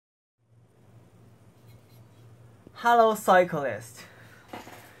Hello cyclist.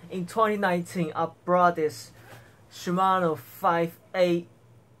 In 2019, I brought this Shimano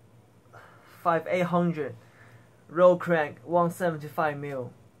 5800 roll crank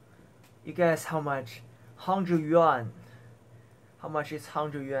 175mm. You guess how much? 100 yuan. How much is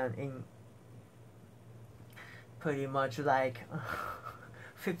 100 yuan in? Pretty much like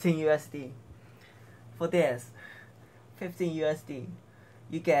 15 USD. For this 15 USD,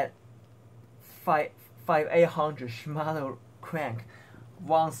 you get 5800 Shimano crank.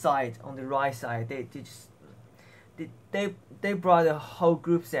 One side on the right side, they brought a whole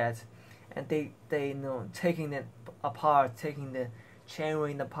group set, and they taking it apart, taking the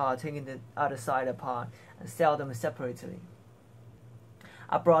chainring apart, taking the other side apart, and sell them separately.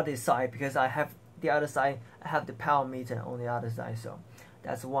 I brought this side because I have the other side. I have the power meter on the other side, so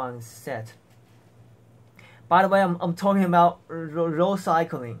that's one set. By the way, I'm talking about road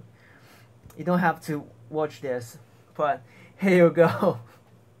cycling. You don't have to watch this, but here you go.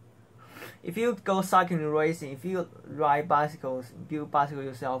 If you go cycling racing, if you ride bicycles, build bicycle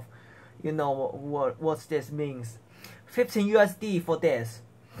yourself, you know what this means. 15 USD for this.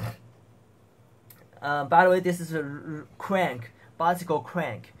 By the way, this is a crank, bicycle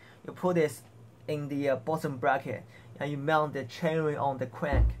crank. You put this in the bottom bracket, and you mount the chainring on the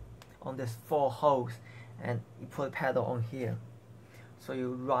crank, on these 4 holes, and you put a pedal on here. So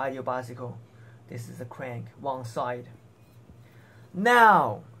you ride your bicycle. This is a crank, one side.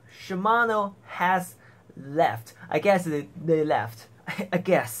 Now, Shimano has left. I guess they left. I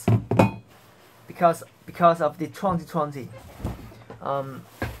guess because of the 2020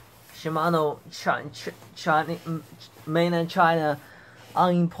 Shimano mainland China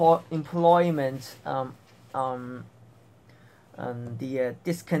unemployment, the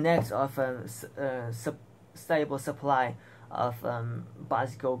disconnect of stable supply of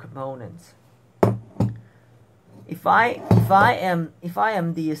bicycle components. If I am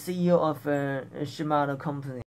the CEO of a Shimano company,